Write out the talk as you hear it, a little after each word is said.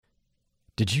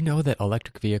Did you know that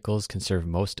electric vehicles can serve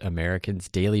most Americans'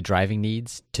 daily driving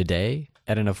needs today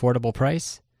at an affordable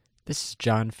price? This is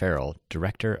John Farrell,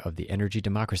 Director of the Energy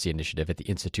Democracy Initiative at the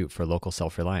Institute for Local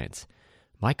Self-Reliance.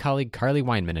 My colleague Carly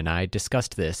Weinman and I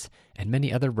discussed this and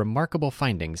many other remarkable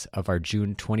findings of our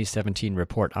June 2017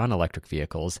 report on electric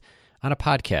vehicles on a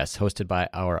podcast hosted by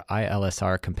our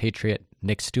ILSR compatriot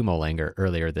Nick Stumolanger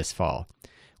earlier this fall.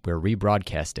 We're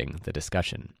rebroadcasting the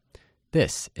discussion.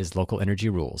 This is Local Energy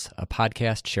Rules, a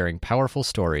podcast sharing powerful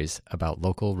stories about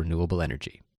local renewable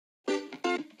energy.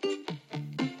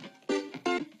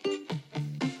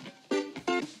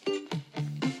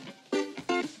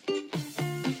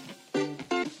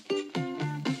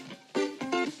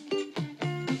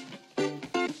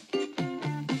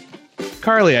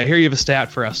 Carly, I hear you have a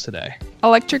stat for us today.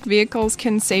 Electric vehicles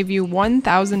can save you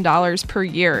 $1,000 per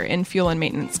year in fuel and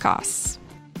maintenance costs.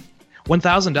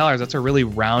 $1,000, that's a really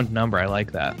round number. I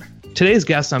like that. Today's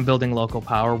guest on Building Local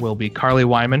Power will be Carly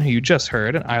Weinman, who you just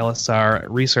heard, an ILSR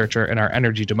researcher in our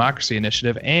Energy Democracy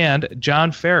Initiative, and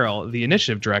John Farrell, the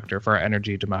Initiative Director for our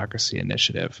Energy Democracy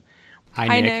Initiative.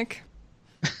 Hi, Nick.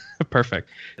 Perfect.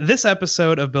 This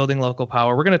episode of Building Local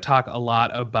Power, we're going to talk a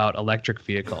lot about electric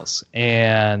vehicles,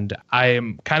 and I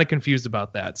am kind of confused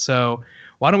about that. So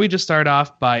why don't we just start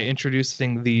off by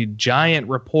introducing the giant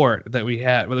report that we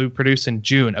produced in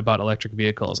June about electric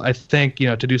vehicles. I think,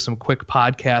 to do some quick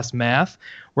podcast math,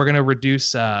 we're going to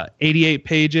reduce 88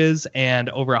 pages and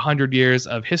over 100 years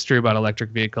of history about electric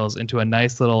vehicles into a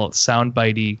nice little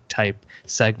soundbitey type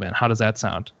segment. How does that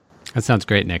sound? That sounds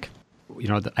great, Nick.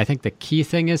 I think the key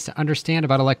thing is to understand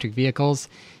about electric vehicles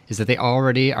is that they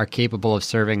already are capable of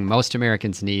serving most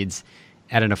Americans' needs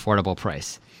at an affordable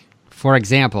price. For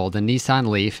example, the Nissan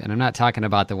Leaf, and I'm not talking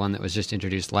about the one that was just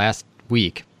introduced last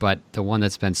week, but the one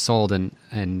that's been sold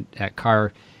at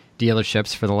car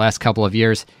dealerships for the last couple of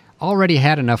years, already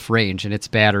had enough range in its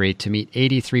battery to meet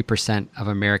 83% of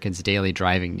Americans' daily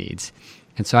driving needs.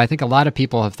 And so I think a lot of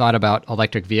people have thought about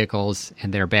electric vehicles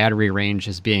and their battery range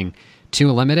as being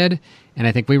too limited, and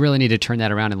I think we really need to turn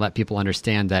that around and let people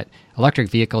understand that electric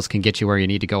vehicles can get you where you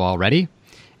need to go already.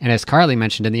 And as Carly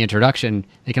mentioned in the introduction,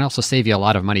 they can also save you a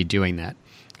lot of money doing that.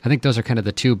 I think those are kind of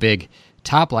the two big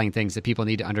top-line things that people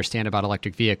need to understand about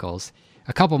electric vehicles.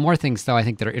 A couple more things, though, I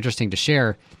think that are interesting to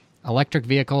share. Electric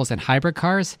vehicles and hybrid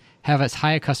cars have as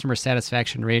high a customer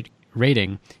satisfaction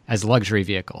rating as luxury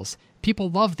vehicles. People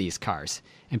love these cars,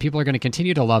 and people are going to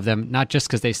continue to love them, not just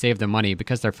because they save them money,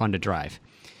 because they're fun to drive.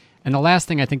 And the last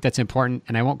thing I think that's important,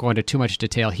 and I won't go into too much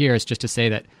detail here, is just to say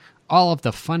that all of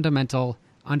the fundamental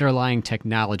underlying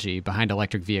technology behind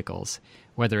electric vehicles,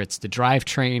 whether it's the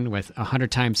drivetrain with 100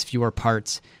 times fewer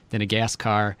parts than a gas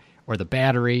car, or the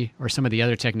battery, or some of the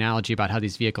other technology about how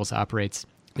these vehicles operates,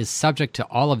 is subject to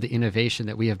all of the innovation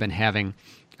that we have been having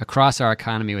across our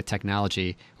economy with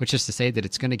technology, which is to say that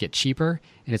it's going to get cheaper,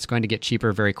 and it's going to get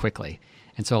cheaper very quickly.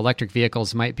 And so electric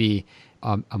vehicles might be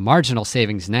a marginal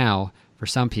savings now for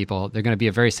some people. They're going to be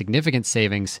a very significant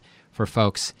savings for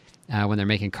folks when they're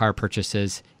making car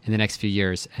purchases in the next few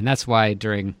years. And that's why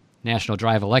during National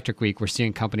Drive Electric Week, we're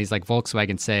seeing companies like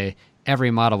Volkswagen say every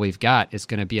model we've got is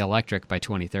going to be electric by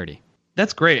 2030.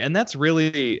 That's great. And that's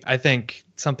really, I think,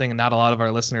 something not a lot of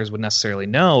our listeners would necessarily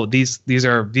know. These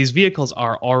vehicles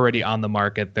are already on the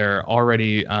market. They're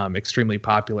already extremely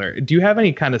popular. Do you have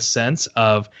any kind of sense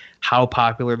of how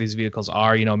popular these vehicles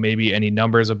are? Maybe any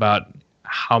numbers about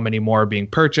how many more are being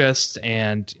purchased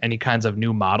and any kinds of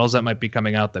new models that might be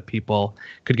coming out that people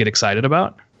could get excited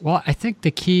about? Well, I think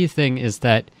the key thing is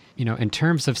that, in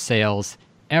terms of sales,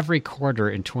 every quarter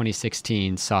in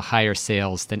 2016 saw higher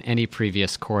sales than any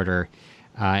previous quarter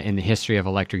in the history of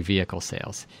electric vehicle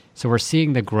sales. So we're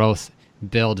seeing the growth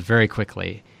build very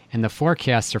quickly, and the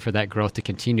forecasts are for that growth to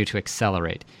continue to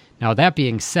accelerate. Now, that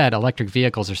being said, electric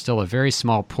vehicles are still a very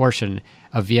small portion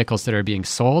of vehicles that are being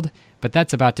sold, but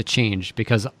that's about to change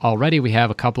because already we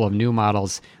have a couple of new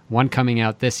models, one coming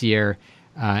out this year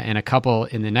and a couple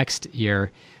in the next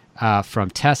year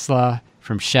from Tesla,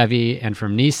 from Chevy, and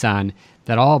from Nissan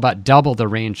that all about double the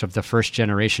range of the first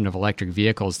generation of electric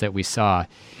vehicles that we saw.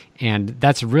 And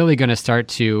that's really going to start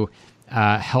to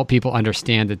help people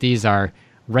understand that these are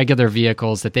regular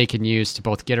vehicles that they can use to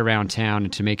both get around town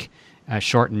and to make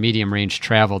short and medium range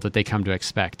travel that they come to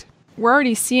expect. We're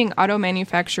already seeing auto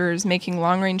manufacturers making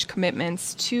long-range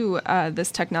commitments to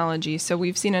this technology. So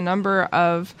we've seen a number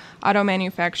of auto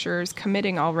manufacturers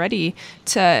committing already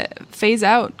to phase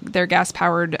out their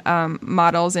gas-powered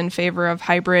models in favor of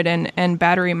hybrid and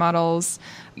battery models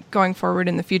going forward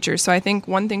in the future. So I think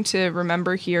one thing to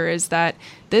remember here is that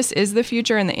this is the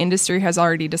future and the industry has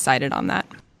already decided on that.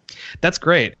 That's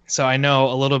great. So I know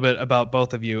a little bit about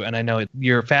both of you, and I know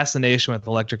your fascination with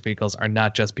electric vehicles are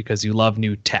not just because you love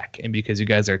new tech and because you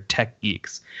guys are tech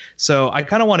geeks. So I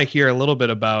kind of want to hear a little bit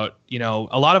about,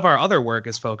 a lot of our other work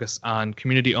is focused on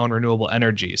community-owned renewable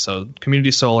energy, so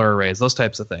community solar arrays, those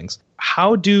types of things.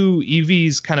 How do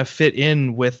EVs kind of fit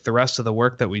in with the rest of the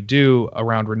work that we do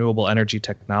around renewable energy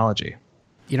technology?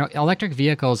 Electric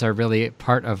vehicles are really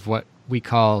part of what we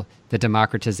call the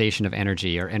democratization of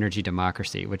energy, or energy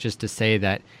democracy, which is to say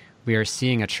that we are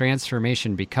seeing a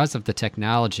transformation because of the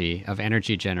technology of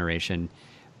energy generation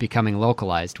becoming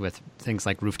localized with things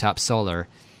like rooftop solar.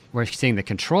 We're seeing the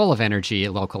control of energy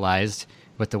localized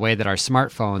with the way that our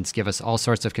smartphones give us all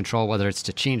sorts of control, whether it's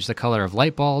to change the color of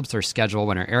light bulbs or schedule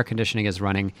when our air conditioning is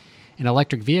running. And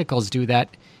electric vehicles do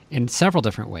that in several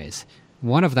different ways.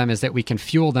 One of them is that we can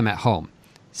fuel them at home.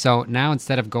 So now,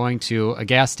 instead of going to a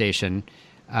gas station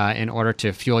in order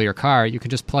to fuel your car, you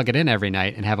can just plug it in every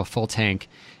night and have a full tank,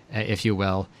 if you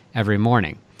will, every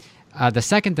morning. The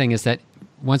second thing is that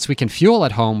once we can fuel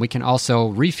at home, we can also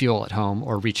refuel at home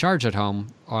or recharge at home,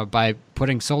 or by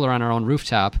putting solar on our own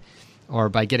rooftop, or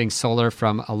by getting solar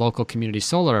from a local community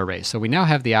solar array. So we now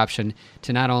have the option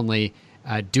to not only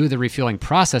do the refueling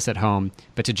process at home,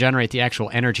 but to generate the actual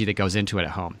energy that goes into it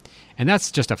at home. And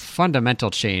that's just a fundamental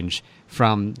change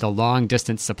from the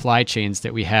long-distance supply chains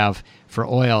that we have for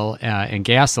oil and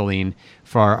gasoline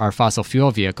for our fossil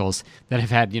fuel vehicles that have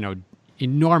had,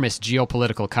 enormous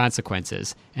geopolitical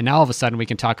consequences. And now all of a sudden we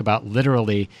can talk about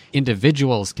literally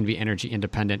individuals can be energy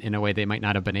independent in a way they might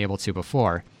not have been able to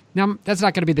before. Now, that's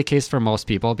not going to be the case for most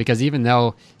people, because even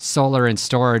though solar and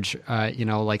storage,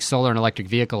 like solar and electric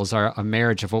vehicles are a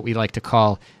marriage of what we like to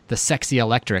call the sexy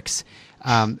electrics,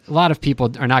 a lot of people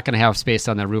are not going to have space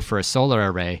on their roof for a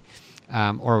solar array,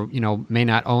 or may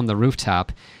not own the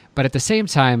rooftop. But at the same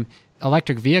time,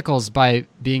 electric vehicles, by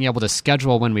being able to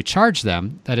schedule when we charge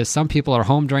them, that is, some people are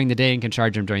home during the day and can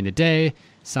charge them during the day.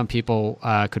 Some people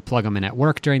could plug them in at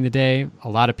work during the day. A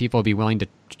lot of people will be willing to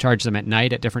charge them at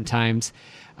night at different times.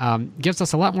 Gives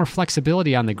us a lot more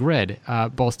flexibility on the grid,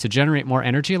 both to generate more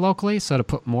energy locally, so to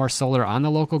put more solar on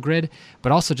the local grid,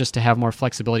 but also just to have more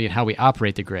flexibility in how we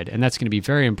operate the grid. And that's going to be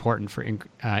very important for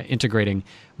integrating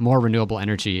more renewable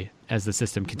energy as the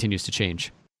system continues to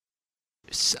change.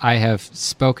 I have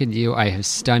spoken to you, I have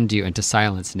stunned you into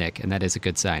silence, Nick, and that is a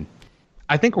good sign.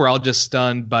 I think we're all just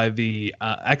stunned by the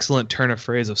excellent turn of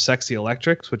phrase of sexy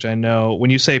electrics, which I know when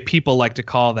you say people like to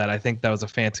call that, I think that was a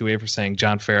fancy way for saying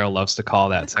John Farrell loves to call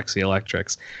that sexy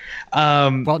electrics.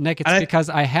 Well, Nick, it's because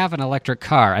I have an electric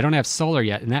car. I don't have solar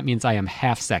yet, and that means I am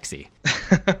half sexy.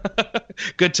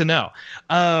 Good to know.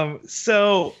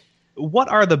 So what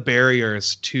are the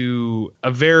barriers to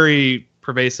a very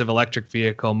pervasive electric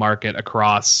vehicle market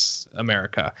across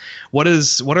America? What are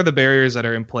the barriers that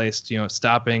are in place to,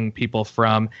 stopping people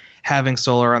from having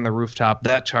solar on the rooftop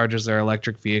that charges their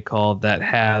electric vehicle, that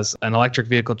has an electric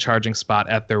vehicle charging spot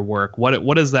at their work?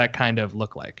 What does that kind of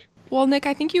look like? Well, Nick,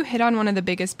 I think you hit on one of the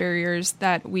biggest barriers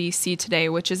that we see today,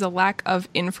 which is a lack of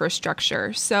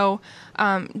infrastructure. So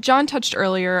John touched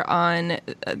earlier on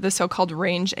the so-called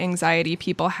range anxiety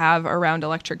people have around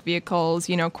electric vehicles,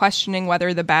 questioning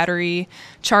whether the battery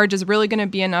charge is really going to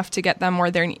be enough to get them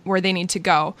where they need to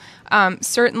go.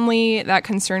 Certainly that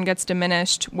concern gets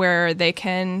diminished where they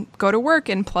can go to work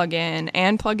and plug in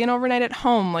overnight at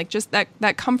home, like just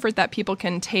that comfort that people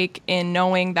can take in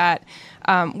knowing that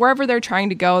wherever they're trying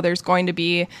to go, there's going to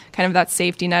be kind of that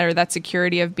safety net or that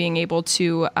security of being able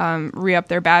to re-up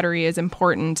their battery is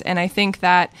important. And I think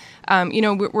that,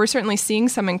 we're certainly seeing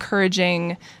some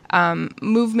encouraging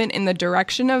movement in the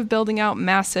direction of building out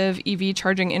massive EV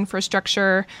charging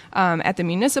infrastructure at the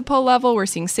municipal level. We're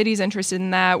seeing cities interested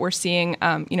in that. We're seeing,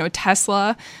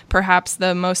 Tesla, perhaps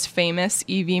the most famous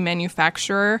EV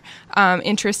manufacturer,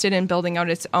 interested in building out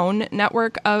its own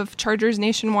network of chargers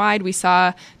nationwide. We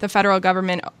saw the federal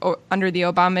government under the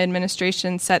Obama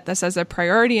administration set this as a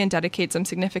priority and dedicate some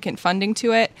significant funding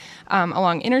to it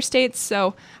along interstates.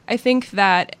 So I think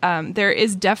that there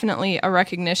is definitely a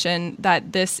recognition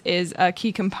that this is a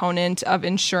key component of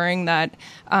ensuring that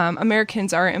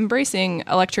Americans are embracing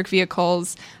electric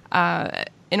vehicles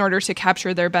in order to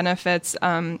capture their benefits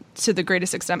to the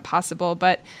greatest extent possible.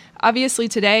 But obviously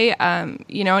today, an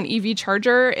EV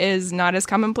charger is not as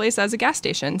commonplace as a gas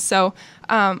station. So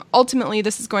ultimately,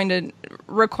 this is going to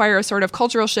require a sort of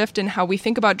cultural shift in how we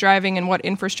think about driving and what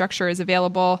infrastructure is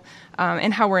available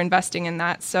and how we're investing in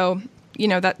that. So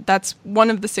that's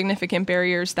one of the significant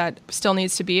barriers that still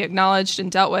needs to be acknowledged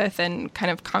and dealt with and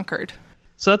kind of conquered.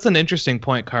 So that's an interesting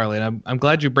point, Carly. And I'm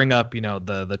glad you bring up,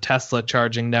 the Tesla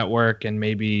charging network and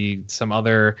maybe some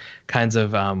other kinds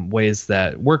of ways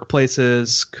that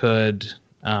workplaces could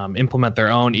implement their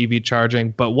own EV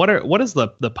charging. But what is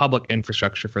the public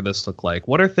infrastructure for this look like?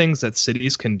 What are things that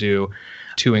cities can do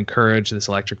to encourage this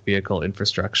electric vehicle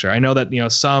infrastructure? I know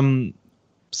that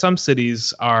some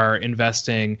cities are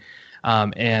investing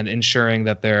and ensuring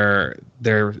that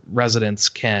their residents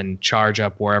can charge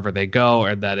up wherever they go,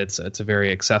 or that it's a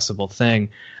very accessible thing.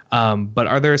 But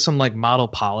are there some like model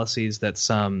policies that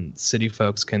some city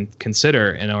folks can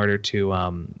consider in order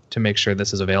to make sure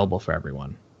this is available for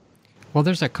everyone? Well,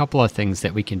 there's a couple of things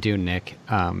that we can do, Nick,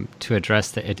 to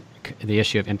address the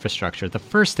issue of infrastructure. The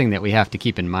first thing that we have to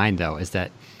keep in mind, though, is that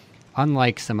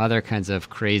unlike some other kinds of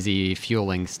crazy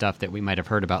fueling stuff that we might have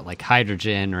heard about, like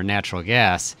hydrogen or natural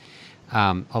gas,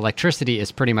 electricity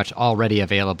is pretty much already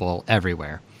available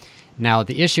everywhere. Now,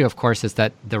 the issue, of course, is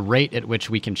that the rate at which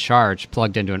we can charge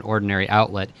plugged into an ordinary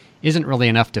outlet isn't really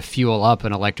enough to fuel up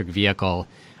an electric vehicle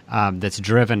that's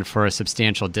driven for a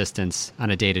substantial distance on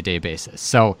a day-to-day basis.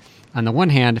 So, on the one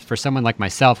hand, for someone like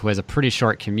myself who has a pretty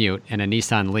short commute and a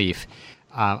Nissan Leaf,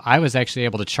 I was actually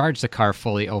able to charge the car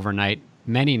fully overnight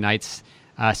many nights,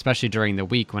 especially during the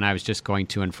week when I was just going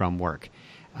to and from work.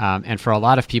 And for a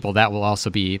lot of people, that will also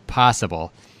be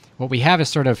possible. What we have is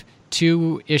sort of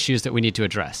two issues that we need to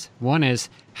address. One is,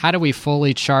 how do we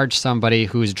fully charge somebody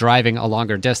who's driving a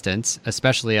longer distance,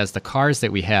 especially as the cars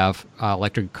that we have,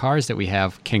 electric cars that we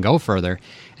have, can go further?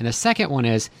 And the second one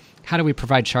is, how do we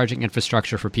provide charging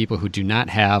infrastructure for people who do not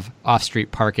have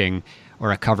off-street parking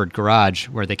or a covered garage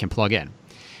where they can plug in?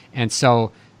 And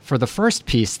so for the first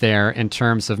piece there, in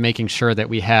terms of making sure that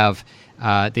we have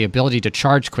the ability to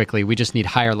charge quickly, we just need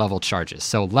higher level charges.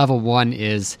 So level 1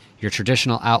 is your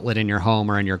traditional outlet in your home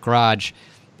or in your garage.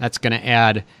 That's going to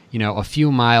add, a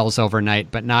few miles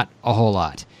overnight, but not a whole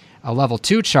lot. A level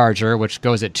 2 charger, which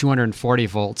goes at 240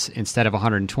 volts instead of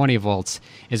 120 volts,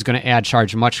 is going to add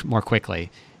charge much more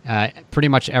quickly. Pretty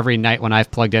much every night when I've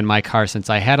plugged in my car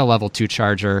since I had a level 2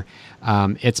 charger,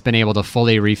 it's been able to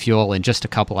fully refuel in just a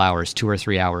couple hours, 2 or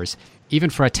 3 hours. Even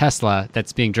for a Tesla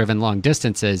that's being driven long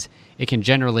distances, it can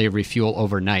generally refuel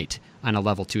overnight on a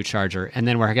level 2 charger. And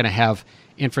then we're going to have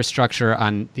infrastructure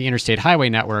on the interstate highway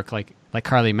network, like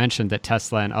Carly mentioned, that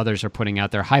Tesla and others are putting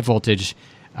out their high voltage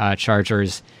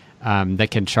chargers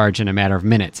that can charge in a matter of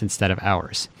minutes instead of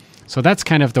hours. So that's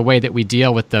kind of the way that we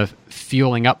deal with the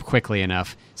fueling up quickly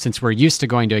enough. Since we're used to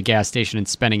going to a gas station and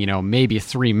spending, maybe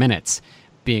 3 minutes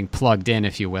being plugged in,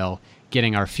 if you will,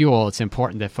 getting our fuel, it's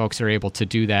important that folks are able to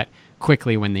do that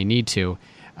quickly when they need to.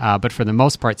 But for the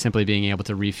most part, simply being able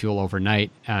to refuel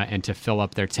overnight and to fill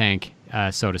up their tank,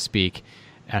 so to speak,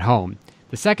 at home.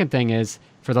 The second thing is,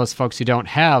 for those folks who don't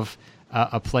have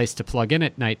a place to plug in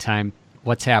at nighttime,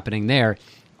 what's happening there?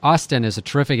 Austin is a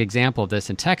terrific example of this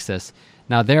in Texas.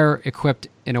 Now, they're equipped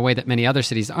in a way that many other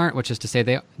cities aren't, which is to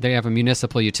say they have a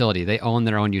municipal utility. They own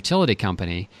their own utility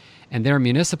company, and their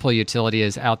municipal utility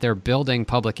is out there building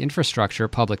public infrastructure,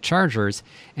 public chargers,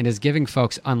 and is giving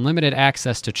folks unlimited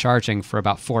access to charging for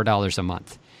about $4 a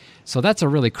month. So that's a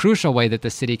really crucial way that the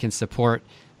city can support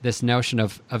this notion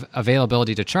of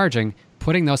availability to charging,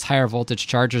 putting those higher voltage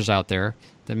chargers out there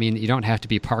that mean that you don't have to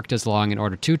be parked as long in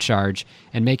order to charge,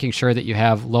 and making sure that you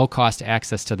have low-cost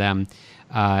access to them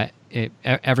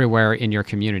everywhere in your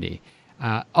community.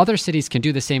 Other cities can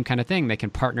do the same kind of thing. They can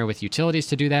partner with utilities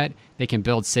to do that. They can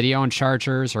build city-owned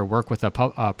chargers or work with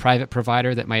a private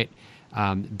provider that might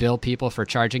bill people for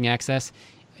charging access.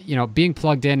 Being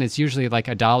plugged in is usually like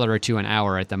 $1 or $2 an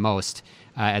hour at the most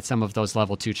at some of those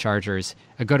level 2 chargers.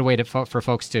 A good way for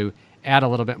folks to add a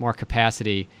little bit more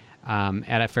capacity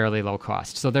at a fairly low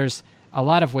cost. So there's a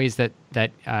lot of ways that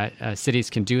cities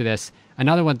can do this.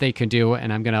 Another one they can do,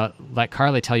 and I'm going to let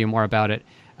Carly tell you more about it,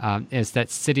 is that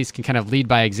cities can kind of lead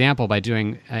by example by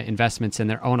doing investments in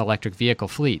their own electric vehicle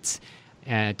fleets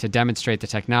to demonstrate the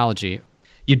technology.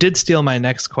 You did steal my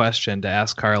next question to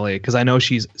ask Carly, because I know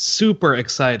she's super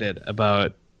excited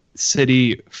about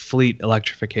city fleet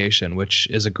electrification, which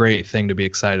is a great thing to be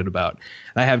excited about.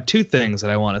 And I have two things that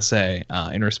I want to say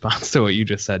in response to what you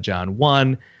just said, John.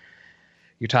 One,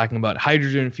 you're talking about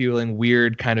hydrogen fueling,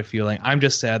 weird kind of fueling. I'm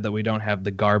just sad that we don't have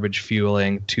the garbage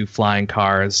fueling to flying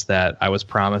cars that I was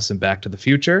promised in Back to the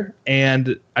Future.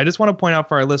 And I just want to point out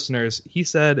for our listeners, he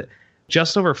said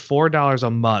just over $4 a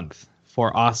month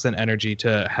for Austin Energy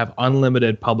to have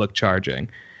unlimited public charging.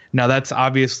 Now, that's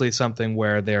obviously something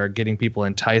where they're getting people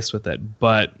enticed with it,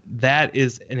 but that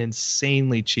is an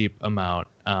insanely cheap amount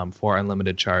for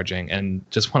unlimited charging. And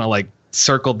just want to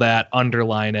circle that,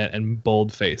 underline it, and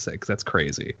boldface it, because that's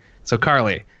crazy. So,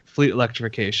 Carly, fleet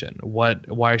electrification?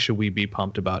 Why should we be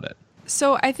pumped about it?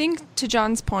 So I think, to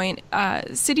John's point,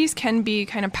 cities can be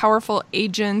kind of powerful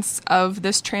agents of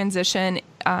this transition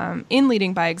in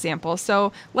leading by example.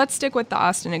 So let's stick with the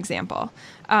Austin example.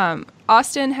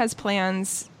 Austin has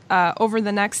plans over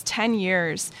the next 10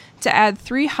 years to add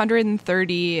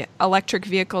 330 electric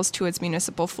vehicles to its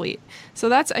municipal fleet. So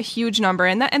that's a huge number,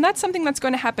 and that's something that's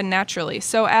going to happen naturally.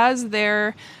 So as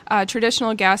their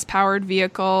traditional gas-powered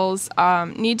vehicles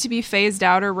need to be phased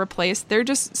out or replaced, they're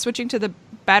just switching to the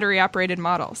battery-operated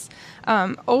models.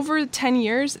 Over 10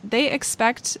 years, they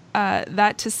expect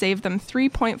that to save them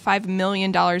 $3.5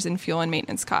 million in fuel and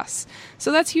maintenance costs.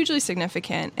 So that's hugely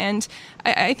significant. And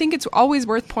I think it's always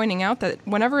worth pointing out that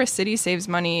whenever a city saves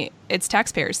money, its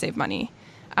taxpayers save money.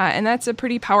 And that's a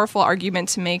pretty powerful argument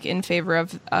to make in favor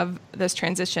of this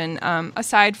transition,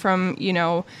 aside from,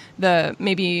 the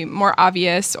maybe more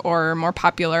obvious or more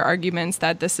popular arguments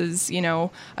that this is,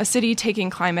 a city taking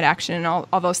climate action and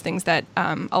all those things that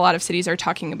a lot of cities are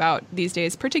talking about these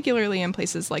days, particularly in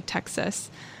places like Texas.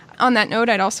 On that note,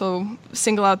 I'd also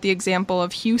single out the example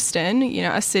of Houston,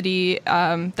 a city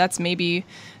that's maybe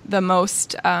the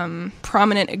most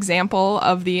prominent example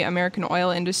of the American oil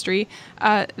industry.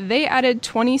 They added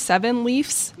 27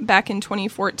 Leafs back in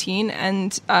 2014,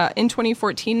 and in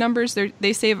 2014 numbers,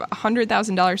 they save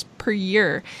 $100,000 per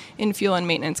year in fuel and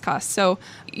maintenance costs. So,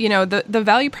 the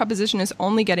value proposition is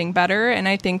only getting better, and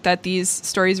I think that these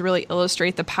stories really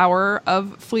illustrate the power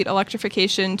of fleet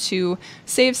electrification to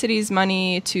save cities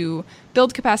money, to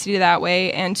build capacity that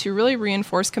way, and to really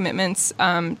reinforce commitments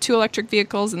to electric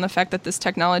vehicles and the fact that this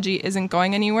technology isn't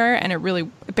going anywhere, and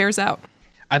it bears out.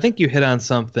 I think you hit on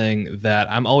something that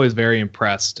I'm always very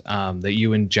impressed that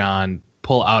you and John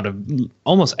pull out of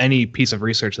almost any piece of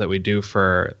research that we do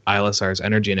for ILSR's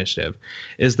energy initiative,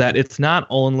 is that it's not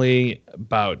only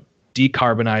about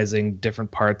decarbonizing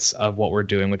different parts of what we're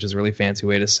doing, which is a really fancy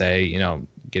way to say,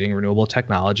 getting renewable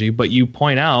technology. But you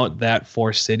point out that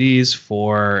for cities,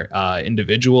 for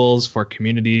individuals, for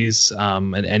communities,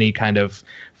 and any kind of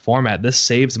format, this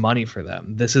saves money for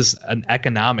them. This is an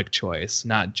economic choice,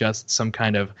 not just some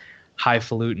kind of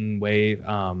highfalutin way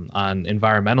on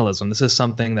environmentalism. This is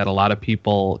something that a lot of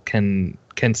people can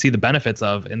see the benefits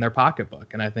of in their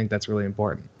pocketbook, and I think that's really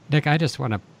important. Nick, I just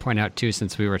want to point out, too,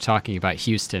 since we were talking about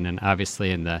Houston and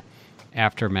obviously in the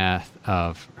aftermath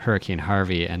of Hurricane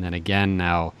Harvey, and then again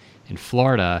now in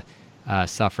Florida,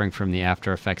 suffering from the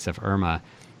after effects of Irma,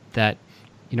 that,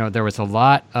 there was a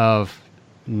lot of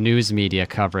news media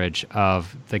coverage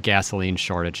of the gasoline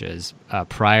shortages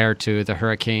prior to the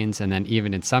hurricanes, and then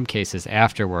even in some cases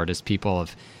afterward, as people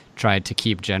have tried to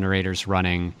keep generators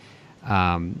running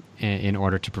in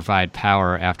order to provide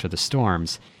power after the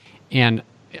storms. And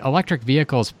electric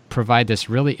vehicles provide this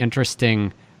really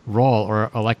interesting role, or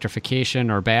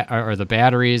electrification, or the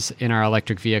batteries in our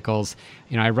electric vehicles.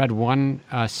 I read one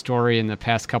story in the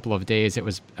past couple of days. It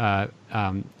was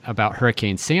about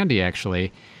Hurricane Sandy,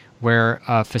 actually, where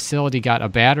a facility got a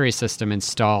battery system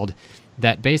installed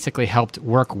that basically helped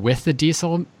work with the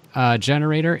diesel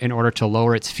generator in order to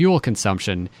lower its fuel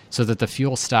consumption so that the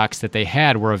fuel stocks that they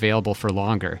had were available for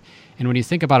longer. And when you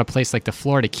think about a place like the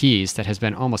Florida Keys that has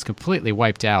been almost completely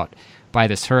wiped out by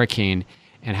this hurricane,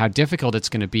 and how difficult it's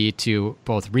going to be to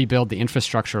both rebuild the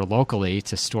infrastructure locally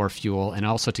to store fuel and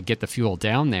also to get the fuel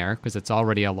down there, because it's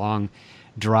already a long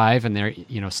drive, and they're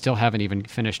still haven't even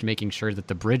finished making sure that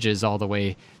the bridges all the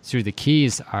way through the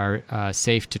Keys are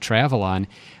safe to travel on.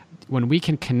 When we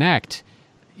can connect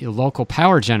local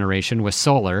power generation with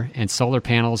solar, and solar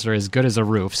panels are as good as a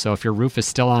roof, so if your roof is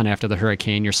still on after the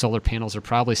hurricane, your solar panels are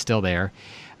probably still there,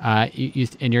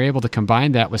 and you're able to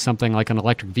combine that with something like an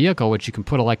electric vehicle, which you can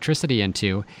put electricity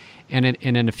into, and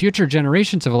in the future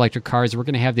generations of electric cars, we're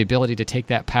going to have the ability to take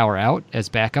that power out as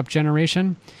backup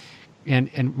generation.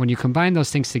 And when you combine those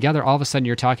things together, all of a sudden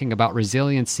you're talking about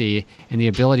resiliency and the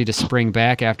ability to spring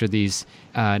back after these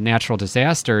natural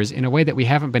disasters in a way that we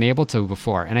haven't been able to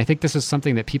before. And I think this is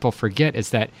something that people forget, is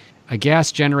that a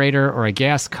gas generator or a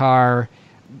gas car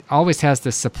always has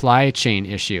this supply chain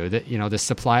issue, that this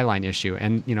supply line issue.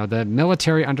 And the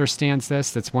military understands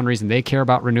this. That's one reason they care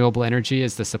about renewable energy,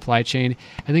 is the supply chain.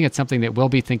 I think it's something that we'll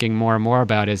be thinking more and more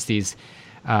about as these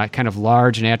kind of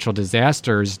large natural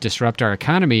disasters disrupt our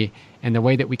economy, and the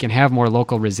way that we can have more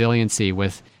local resiliency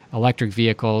with electric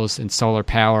vehicles and solar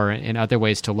power and other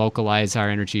ways to localize our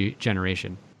energy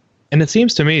generation. And it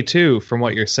seems to me, too, from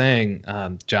what you're saying,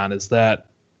 John, is that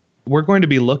we're going to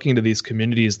be looking to these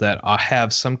communities that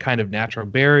have some kind of natural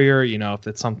barrier. If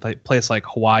it's some place like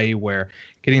Hawaii, where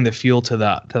getting the fuel to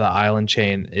the island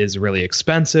chain is really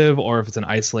expensive, or if it's an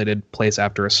isolated place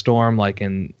after a storm, like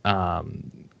in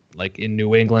like in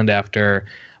New England after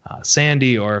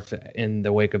Sandy, or if in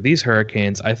the wake of these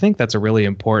hurricanes, I think that's a really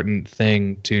important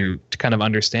thing to kind of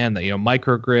understand, that,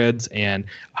 microgrids and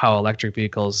how electric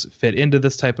vehicles fit into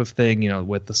this type of thing,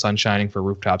 with the sun shining for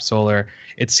rooftop solar.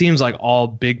 It seems like all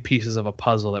big pieces of a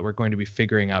puzzle that we're going to be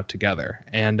figuring out together.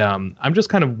 And I'm just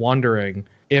kind of wondering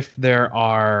if there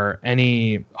are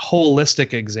any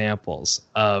holistic examples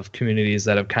of communities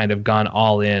that have kind of gone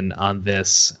all in on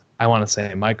this, I want to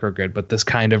say microgrid, but this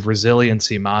kind of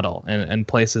resiliency model, and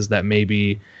places that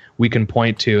maybe we can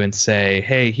point to and say,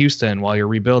 hey, Houston, while you're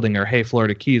rebuilding, or hey,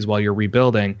 Florida Keys, while you're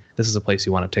rebuilding, this is a place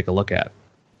you want to take a look at.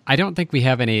 I don't think we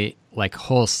have any like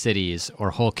whole cities or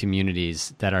whole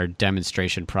communities that are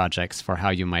demonstration projects for how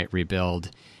you might rebuild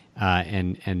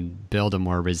and build a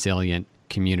more resilient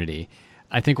community.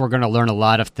 I think we're going to learn a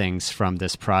lot of things from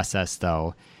this process,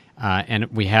 though, and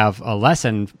we have a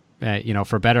lesson,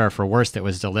 for better or for worse, that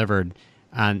was delivered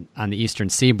on the eastern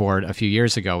seaboard a few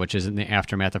years ago, which is in the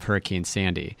aftermath of Hurricane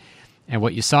Sandy. And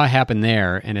what you saw happen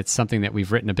there, and it's something that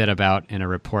we've written a bit about in a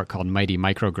report called Mighty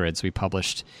Microgrids we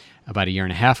published about a year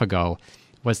and a half ago,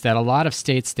 was that a lot of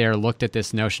states there looked at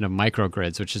this notion of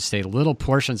microgrids, which is, say, little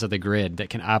portions of the grid that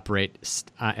can operate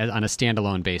on a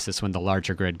standalone basis when the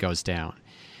larger grid goes down.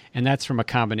 And that's from a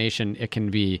combination. It can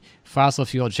be fossil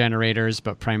fuel generators,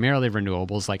 but primarily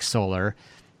renewables like solar,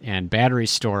 and battery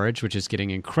storage, which is getting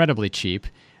incredibly cheap.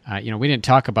 We didn't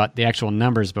talk about the actual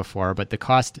numbers before, but the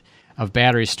cost of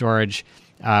battery storage,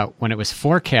 when it was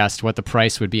forecast what the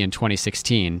price would be in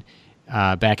 2016,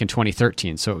 back in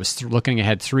 2013, so it was looking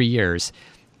ahead 3 years,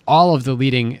 all of the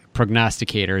leading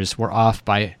prognosticators were off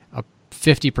by a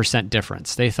 50%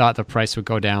 difference. They thought the price would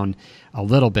go down a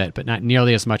little bit, but not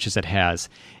nearly as much as it has.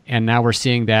 And now we're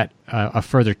seeing that a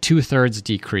further 2/3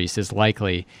 decrease is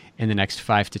likely in the next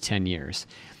 5 to 10 years.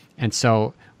 And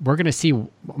so we're going to see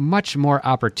much more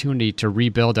opportunity to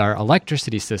rebuild our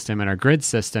electricity system and our grid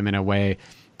system in a way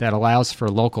that allows for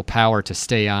local power to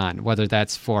stay on, whether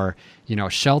that's for,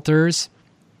 shelters,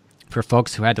 for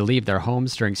folks who had to leave their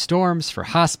homes during storms, for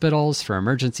hospitals, for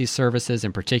emergency services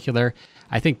in particular.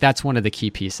 I think that's one of the key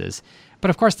pieces.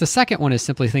 But of course, the second one is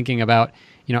simply thinking about,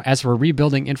 as we're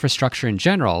rebuilding infrastructure in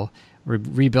general, we're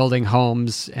rebuilding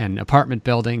homes and apartment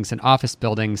buildings and office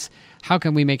buildings, how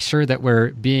can we make sure that we're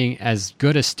being as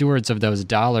good as stewards of those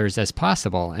dollars as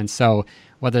possible? And so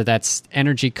whether that's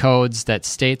energy codes that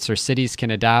states or cities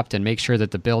can adopt and make sure that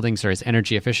the buildings are as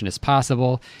energy efficient as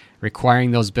possible,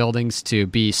 requiring those buildings to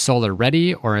be solar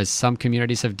ready, or as some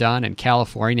communities have done in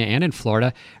California and in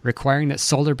Florida, requiring that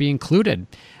solar be included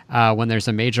when there's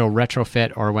a major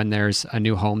retrofit or when there's a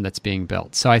new home that's being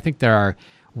built. So I think there are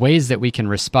ways that we can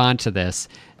respond to this.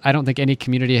 I don't think any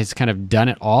community has kind of done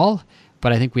it all,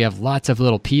 but I think we have lots of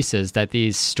little pieces that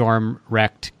these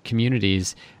storm-wrecked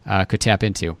communities could tap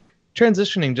into.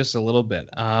 Transitioning just a little bit,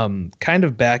 kind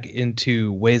of back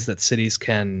into ways that cities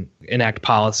can enact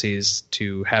policies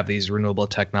to have these renewable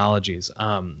technologies.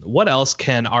 What else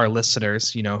can our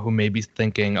listeners, who may be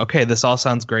thinking, okay, this all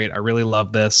sounds great, I really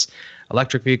love this,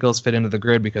 electric vehicles fit into the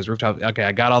grid because rooftop, okay,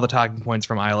 I got all the talking points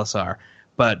from ILSR,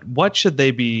 but what should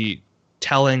they be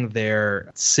telling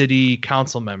their city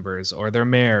council members or their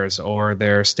mayors or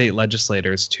their state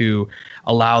legislators to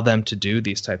allow them to do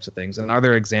these types of things? And are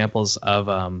there examples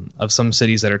of some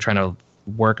cities that are trying to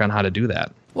work on how to do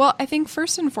that? Well, I think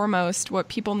first and foremost, what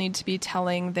people need to be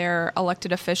telling their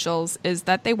elected officials is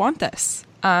that they want this.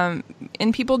 And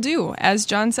people do. As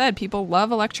John said, people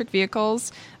love electric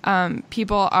vehicles.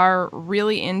 People are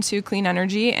really into clean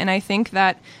energy. And I think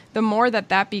that the more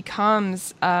that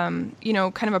becomes, kind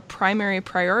of a primary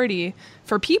priority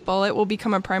for people, it will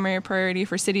become a primary priority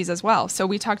for cities as well. So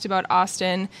we talked about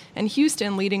Austin and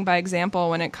Houston leading by example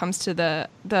when it comes to the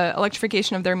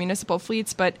electrification of their municipal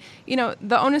fleets. But,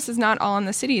 the onus is not all on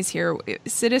the cities here.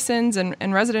 Citizens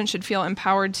and residents should feel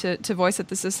empowered to voice that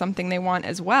this is something they want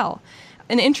as well.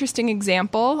 An interesting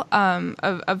example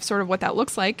of sort of what that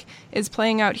looks like is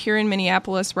playing out here in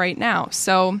Minneapolis right now.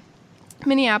 So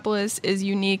Minneapolis is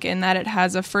unique in that it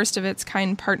has a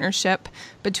first-of-its-kind partnership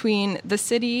between the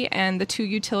city and the two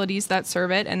utilities that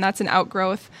serve it, and that's an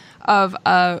outgrowth of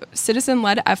a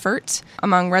citizen-led effort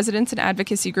among residents and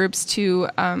advocacy groups to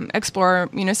explore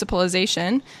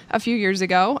municipalization a few years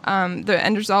ago. The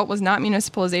end result was not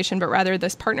municipalization, but rather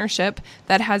this partnership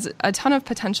that has a ton of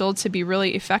potential to be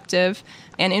really effective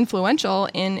and influential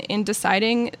in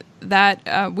deciding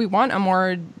that we want a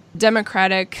more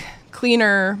democratic,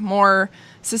 cleaner, more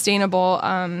sustainable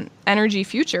energy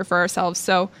future for ourselves.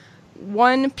 So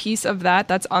one piece of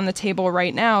that's on the table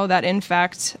right now that, in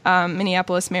fact,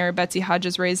 Minneapolis Mayor Betsy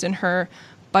Hodges raised in her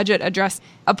budget addressed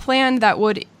a plan that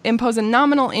would impose a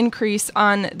nominal increase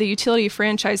on the utility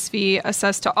franchise fee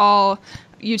assessed to all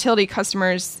utility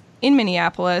customers in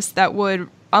Minneapolis that would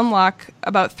unlock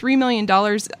about $3 million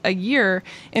a year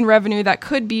in revenue that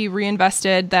could be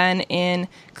reinvested then in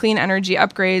clean energy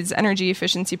upgrades, energy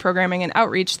efficiency programming, and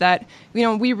outreach that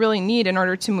we really need in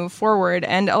order to move forward.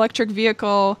 And electric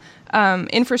vehicle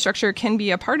infrastructure can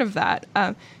be a part of that.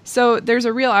 So there's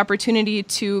a real opportunity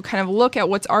to kind of look at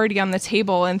what's already on the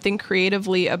table and think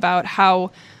creatively about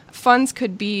how funds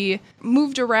could be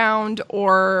moved around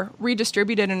or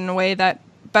redistributed in a way that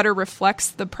better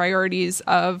reflects the priorities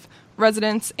of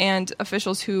residents and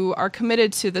officials who are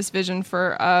committed to this vision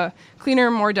for a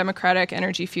cleaner, more democratic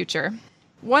energy future.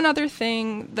 One other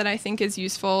thing that I think is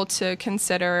useful to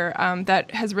consider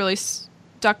that has really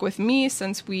stuck with me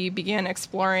since we began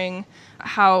exploring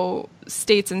how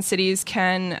states and cities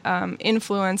can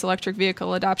influence electric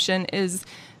vehicle adoption is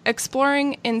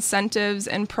exploring incentives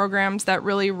and programs that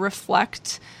really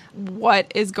reflect what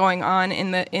is going on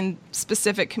in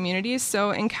specific communities.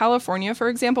 So in California, for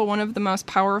example, one of the most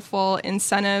powerful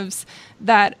incentives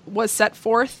that was set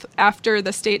forth after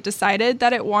the state decided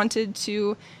that it wanted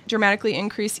to dramatically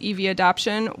increase EV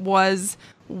adoption was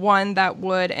one that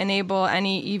would enable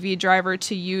any EV driver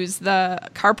to use the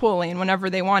carpool lane whenever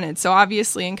they wanted. So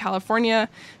obviously in California,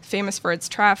 famous for its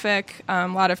traffic, a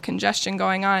lot of congestion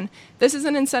going on, this is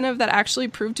an incentive that actually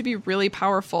proved to be really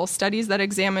powerful. Studies that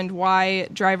examined why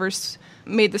drivers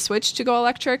made the switch to go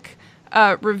electric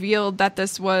revealed that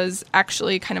this was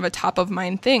actually kind of a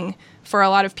top-of-mind thing for a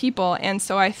lot of people. And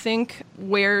so I think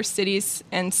where cities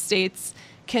and states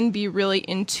can be really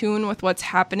in tune with what's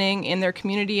happening in their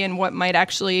community and what might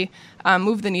actually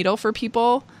move the needle for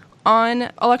people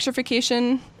on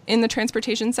electrification in the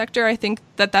transportation sector, I think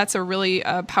that that's a really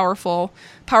powerful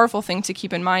thing to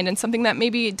keep in mind, and something that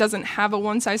maybe doesn't have a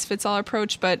one-size-fits-all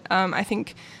approach, but I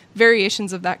think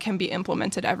variations of that can be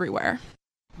implemented everywhere.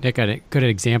 Nick, a good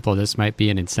example of this might be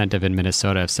an incentive in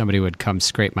Minnesota. If somebody would come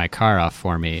scrape my car off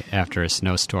for me after a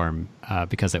snowstorm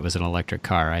because it was an electric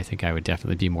car, I think I would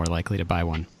definitely be more likely to buy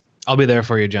one. I'll be there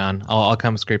for you, John. I'll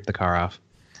come scrape the car off.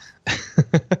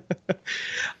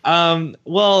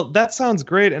 Well, that sounds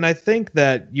great. And I think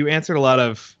that you answered a lot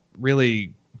of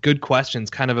really good questions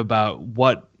kind of about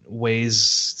what ways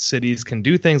cities can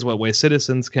do things, what ways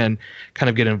citizens can kind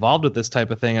of get involved with this type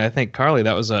of thing. And I think, Carly,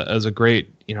 that was a great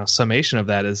summation of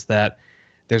that, is that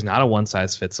there's not a one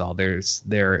size fits all.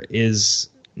 There is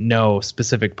no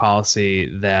specific policy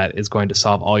that is going to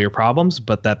solve all your problems,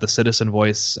 but that the citizen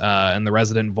voice and the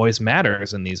resident voice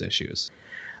matters in these issues.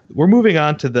 We're moving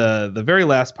on to the very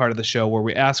last part of the show where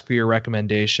we ask for your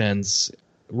recommendations,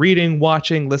 reading,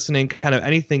 watching, listening, kind of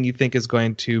anything you think is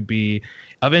going to be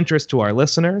of interest to our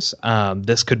listeners.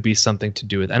 This could be something to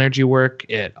do with energy work.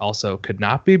 It also could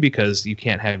not be, because you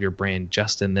can't have your brain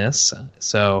just in this.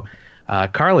 So,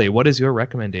 Carly, what is your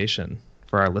recommendation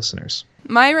for our listeners?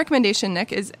 My recommendation,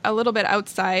 Nick, is a little bit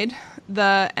outside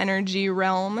the energy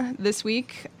realm this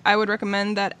week. I would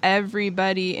recommend that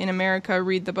everybody in America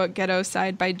read the book Ghetto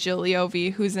Side by Jill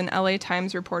Leovy, who's an LA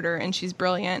Times reporter, and she's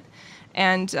brilliant.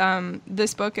 And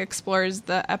this book explores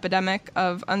the epidemic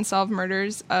of unsolved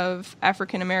murders of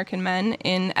African-American men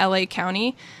in LA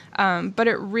County. But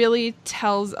it really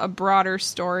tells a broader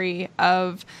story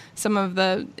of some of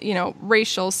the,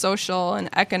 racial, social, and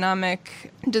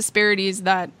economic disparities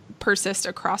that persist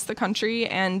across the country,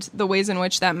 and the ways in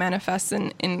which that manifests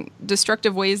in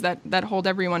destructive ways that hold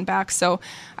everyone back. So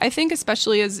I think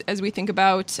especially as we think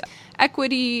about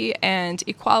equity and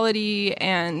equality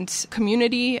and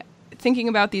community, thinking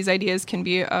about these ideas can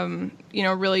be,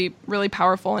 really, really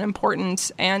powerful and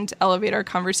important, and elevate our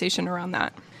conversation around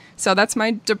that. So that's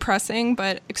my depressing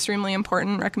but extremely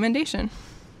important recommendation.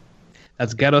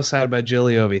 That's Ghetto Side by Jill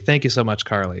Leovy. Thank you so much,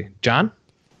 Carly. John?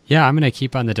 Yeah, I'm going to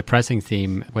keep on the depressing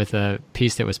theme with a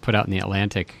piece that was put out in The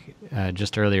Atlantic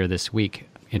just earlier this week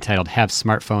entitled "Have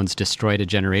Smartphones Destroyed a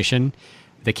Generation?"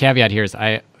 The caveat here is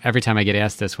every time I get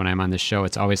asked this when I'm on this show,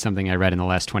 it's always something I read in the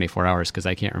last 24 hours because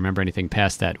I can't remember anything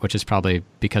past that, which is probably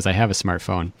because I have a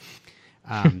smartphone.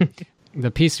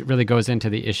 The piece really goes into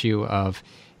the issue of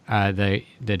the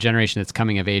generation that's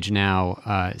coming of age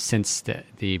now since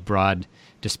the broad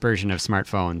dispersion of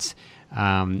smartphones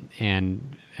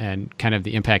and kind of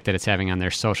the impact that it's having on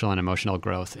their social and emotional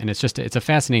growth. And it's a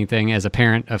fascinating thing as a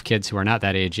parent of kids who are not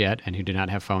that age yet and who do not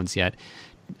have phones yet,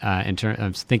 in terms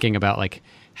of thinking about like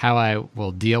how I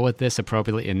will deal with this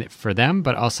appropriately for them,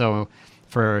 but also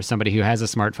for somebody who has a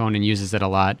smartphone and uses it a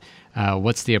lot.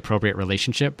 What's the appropriate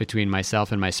relationship between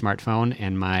myself and my smartphone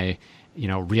and my,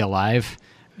 real life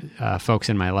folks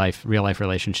in my life, real life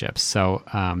relationships. So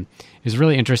it was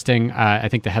really interesting. I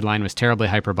think the headline was terribly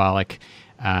hyperbolic,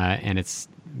 and it's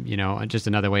just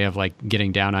another way of like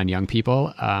getting down on young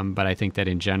people. But I think that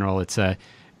in general, it's a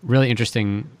really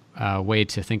interesting way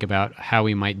to think about how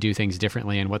we might do things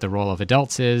differently and what the role of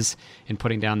adults is in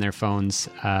putting down their phones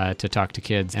to talk to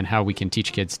kids, and how we can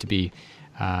teach kids to be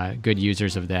good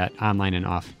users of that online and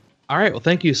off. All right. Well,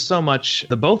 thank you so much,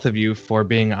 the both of you, for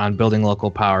being on Building Local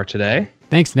Power today.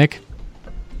 Thanks, Nick.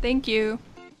 Thank you.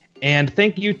 And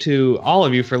thank you to all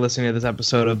of you for listening to this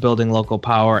episode of Building Local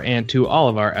Power and to all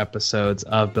of our episodes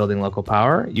of Building Local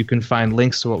Power. You can find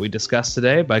links to what we discussed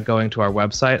today by going to our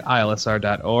website,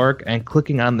 ilsr.org, and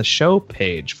clicking on the show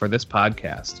page for this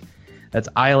podcast. That's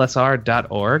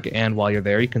ilsr.org, and while you're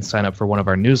there, you can sign up for one of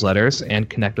our newsletters and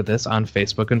connect with us on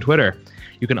Facebook and Twitter.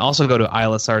 You can also go to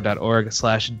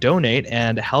ilsr.org/donate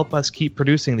and help us keep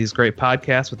producing these great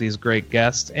podcasts with these great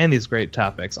guests and these great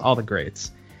topics, all the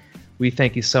greats. We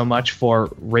thank you so much for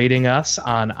rating us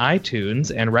on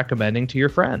iTunes and recommending to your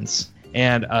friends.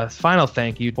 And a final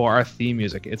thank you for our theme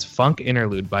music. It's Funk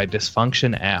Interlude by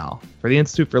Dysfunction Al. For the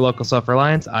Institute for Local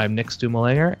Self-Reliance, I'm Nick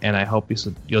Stumelinger, and I hope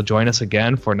you'll join us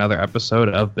again for another episode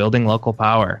of Building Local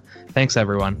Power. Thanks,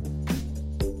 everyone.